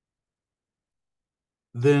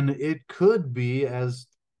 then it could be as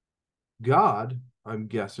God, I'm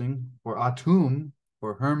guessing, or Atum,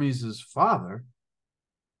 or Hermes' father,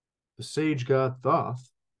 the sage god Thoth,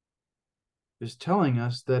 is telling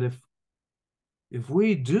us that if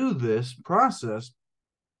we do this process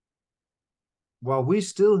while we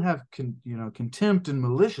still have contempt and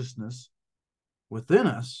maliciousness within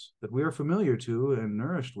us that we are familiar to and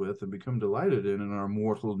nourished with and become delighted in our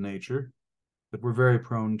mortal nature, that we're very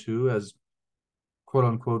prone to as quote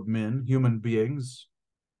unquote men, human beings,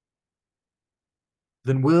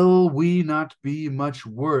 then will we not be much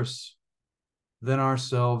worse than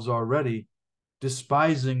ourselves already,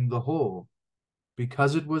 despising the whole,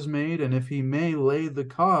 because it was made, and if he may lay the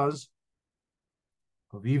cause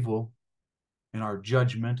of evil in our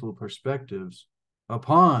judgmental perspectives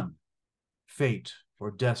upon fate or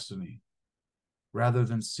destiny, rather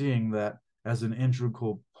than seeing that as an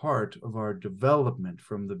integral part of our development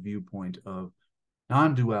from the viewpoint of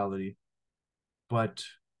non-duality, but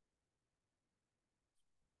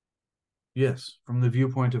yes, from the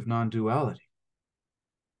viewpoint of non-duality.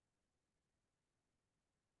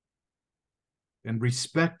 And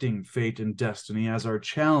respecting fate and destiny as our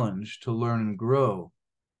challenge to learn and grow,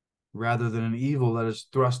 rather than an evil that is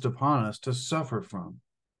thrust upon us to suffer from.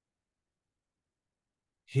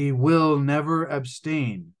 He will never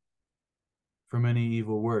abstain from any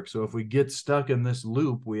evil work. So if we get stuck in this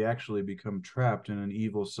loop, we actually become trapped in an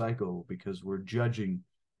evil cycle because we're judging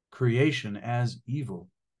creation as evil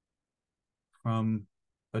from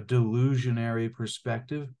a delusionary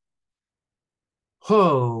perspective.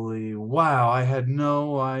 Holy wow, I had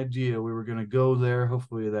no idea we were going to go there.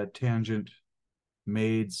 Hopefully that tangent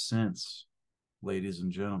made sense, ladies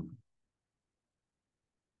and gentlemen.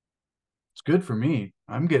 It's good for me.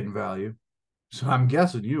 I'm getting value. So I'm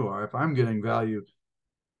guessing you are. If I'm getting value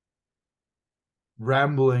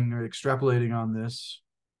rambling or extrapolating on this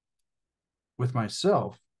with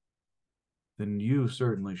myself, then you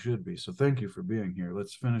certainly should be. So thank you for being here.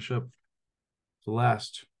 Let's finish up the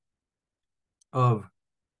last of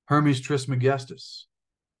Hermes Trismegistus,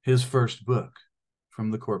 his first book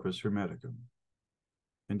from the Corpus Hermeticum,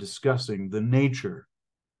 and discussing the nature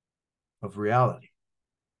of reality,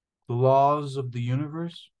 the laws of the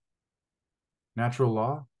universe, natural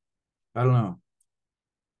law. I don't know.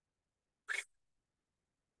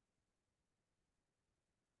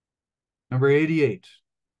 Number 88.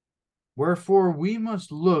 Wherefore we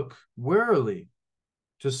must look warily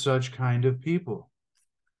to such kind of people.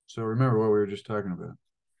 So remember what we were just talking about.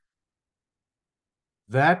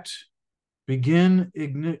 That begin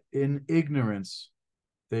in ignorance,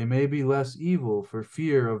 they may be less evil for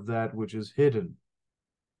fear of that which is hidden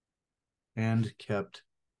and kept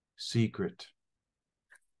secret.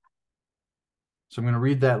 So I'm going to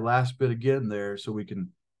read that last bit again there so we can,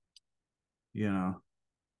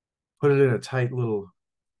 put it in a tight little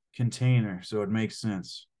container so it makes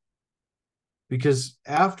sense. Because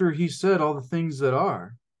after he said all the things that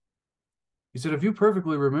are, he said, if you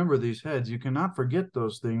perfectly remember these heads, you cannot forget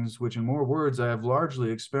those things which in more words I have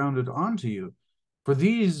largely expounded onto you. For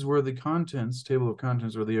these were the contents, table of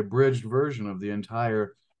contents, or the abridged version of the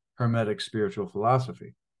entire Hermetic spiritual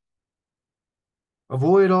philosophy.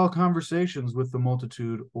 Avoid all conversations with the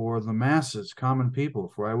multitude or the masses, common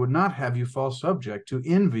people, for I would not have you fall subject to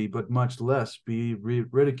envy, but much less be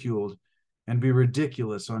ridiculed and be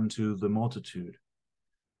ridiculous unto the multitude.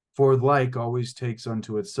 For like always takes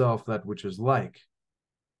unto itself that which is like.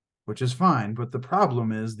 which is fine, but the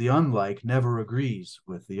problem is the unlike never agrees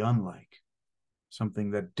with the unlike,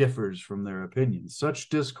 something that differs from their opinions. Such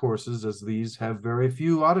discourses as these have very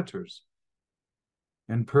few auditors,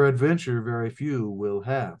 and peradventure very few will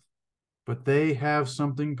have. But they have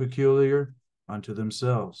something peculiar unto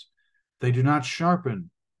themselves. They do not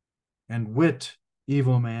sharpen and wit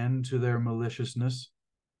evil man to their maliciousness.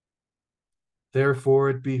 Therefore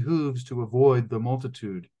it behooves to avoid the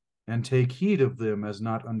multitude, and take heed of them as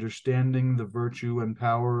not understanding the virtue and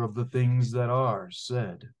power of the things that are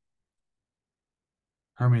said.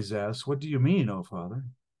 Hermes asks, what do you mean, O father?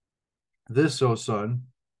 This, O son,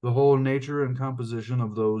 the whole nature and composition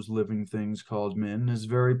of those living things called men is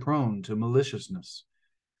very prone to maliciousness,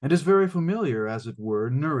 and is very familiar, as it were,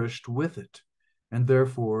 nourished with it, and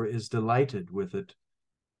therefore is delighted with it.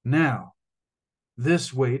 Now,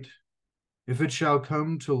 this weight, if it shall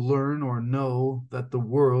come to learn or know that the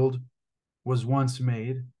world was once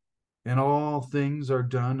made, and all things are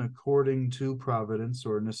done according to providence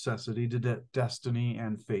or necessity, to destiny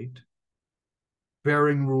and fate,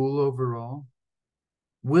 bearing rule over all,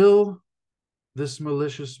 will this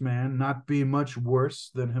malicious man not be much worse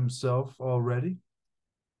than himself already,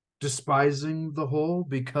 despising the whole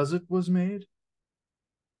because it was made?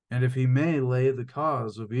 And if he may lay the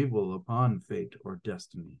cause of evil upon fate or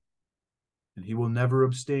destiny, and he will never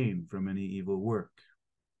abstain from any evil work.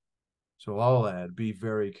 So I'll add, be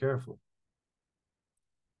very careful.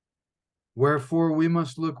 Wherefore we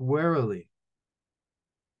must look warily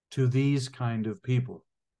to these kind of people,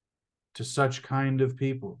 to such kind of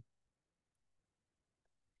people,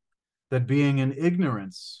 that being in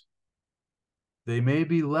ignorance, they may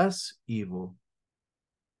be less evil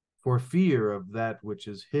for fear of that which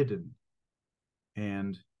is hidden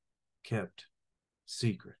and kept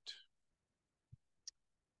secret.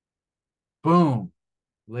 Boom,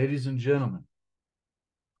 ladies and gentlemen.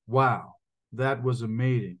 Wow, that was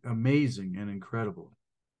amazing and incredible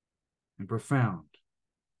and profound.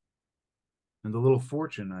 And the little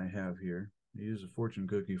fortune I have here, I use a fortune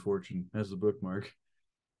cookie fortune as the bookmark.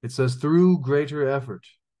 It says, through greater effort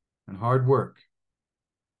and hard work,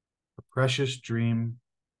 a precious dream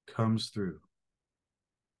comes through.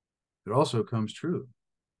 It also comes true.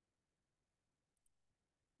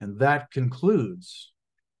 And that concludes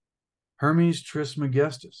Hermes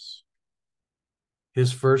Trismegistus,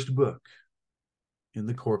 his first book in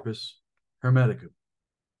the Corpus Hermeticum.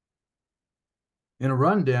 In a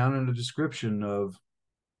rundown and a description of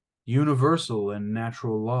universal and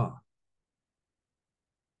natural law.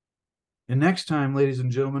 And next time, ladies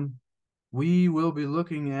and gentlemen, we will be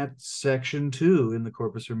looking at section 2 in the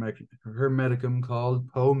Corpus Hermeticum called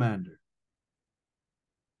Pymander.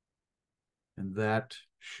 And that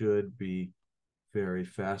should be very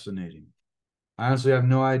fascinating. I honestly have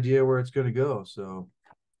no idea where it's going to go, so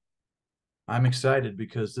I'm excited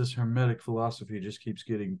because this Hermetic philosophy just keeps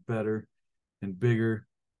getting better and bigger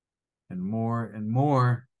and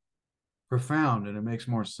more profound, and it makes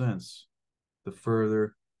more sense the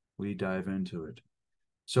further we dive into it.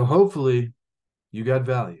 So hopefully you got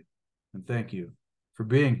value, and thank you for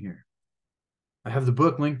being here. I have the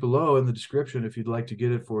book linked below in the description if you'd like to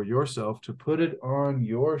get it for yourself, to put it on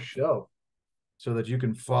your shelf so that you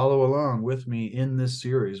can follow along with me in this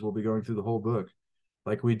series. We'll be going through the whole book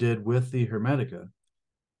like we did with the Hermetica.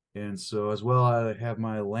 And so as well, I have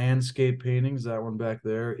my landscape paintings, that one back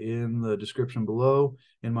there, in the description below,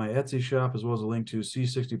 in my Etsy shop, as well as a link to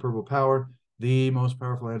C60 Purple Power, the most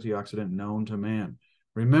powerful antioxidant known to man.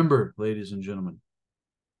 Remember, ladies and gentlemen,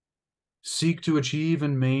 seek to achieve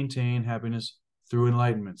and maintain happiness through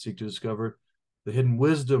enlightenment. Seek to discover the hidden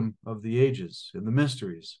wisdom of the ages and the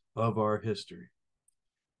mysteries of our history.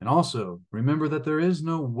 And also, remember that there is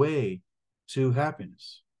no way to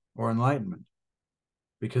happiness or enlightenment,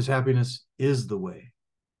 because happiness is the way.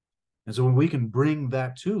 And so when we can bring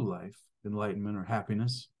that to life, enlightenment or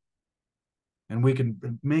happiness, and we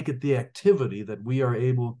can make it the activity that we are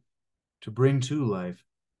able to bring to life,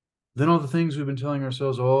 then all the things we've been telling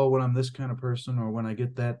ourselves, oh, when I'm this kind of person, or when I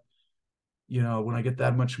get that, when I get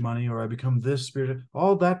that much money, or I become this spirit,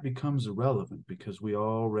 all that becomes irrelevant because we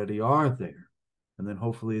already are there. And then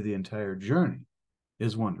hopefully the entire journey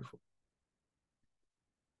is wonderful.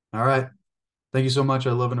 All right. Thank you so much.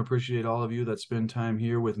 I love and appreciate all of you that spend time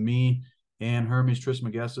here with me and Hermes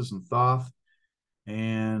Trismegistus and Thoth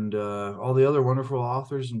and all the other wonderful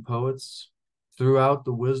authors and poets throughout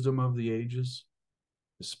the wisdom of the ages,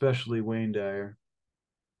 especially Wayne Dyer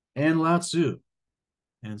and Lao Tzu.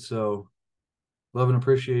 And so love and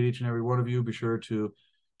appreciate each and every one of you. Be sure to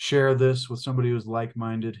share this with somebody who's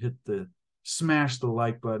like-minded. Smash the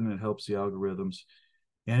like button. It helps the algorithms.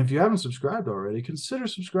 And if you haven't subscribed already, consider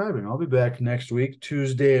subscribing. I'll be back next week,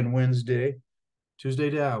 Tuesday and Wednesday.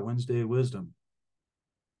 Tuesday Tao, Wednesday Wisdom.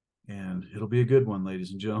 And it'll be a good one,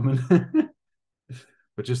 ladies and gentlemen.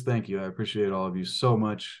 But just thank you. I appreciate all of you so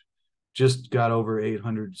much. Just got over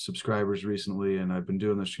 800 subscribers recently, and I've been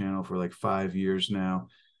doing this channel for like 5 years now.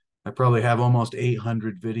 I probably have almost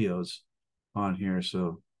 800 videos on here.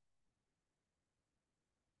 So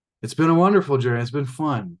it's been a wonderful journey. It's been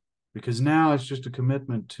fun because now it's just a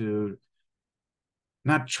commitment to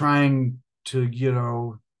not trying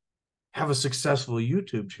to, have a successful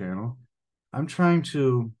YouTube channel. I'm trying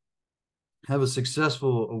to have a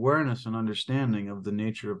successful awareness and understanding of the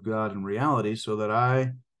nature of God and reality so that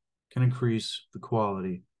I can increase the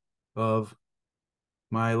quality of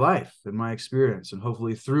my life and my experience. And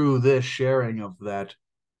hopefully through this sharing of that,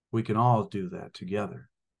 we can all do that together,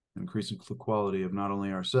 increasing the quality of not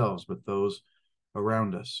only ourselves, but those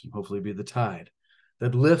around us, and hopefully be the tide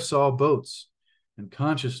that lifts all boats and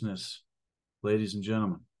consciousness, ladies and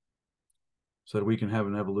gentlemen, so that we can have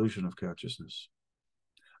an evolution of consciousness.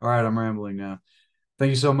 All right, I'm rambling now. Thank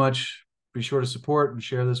you so much. Be sure to support and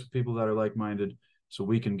share this with people that are like-minded so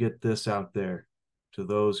we can get this out there to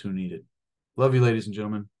those who need it. Love you, ladies and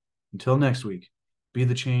gentlemen. Until next week, be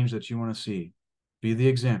the change that you want to see. Be the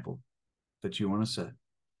example that you want to set.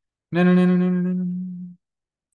 No, no, no, no, no, no, no.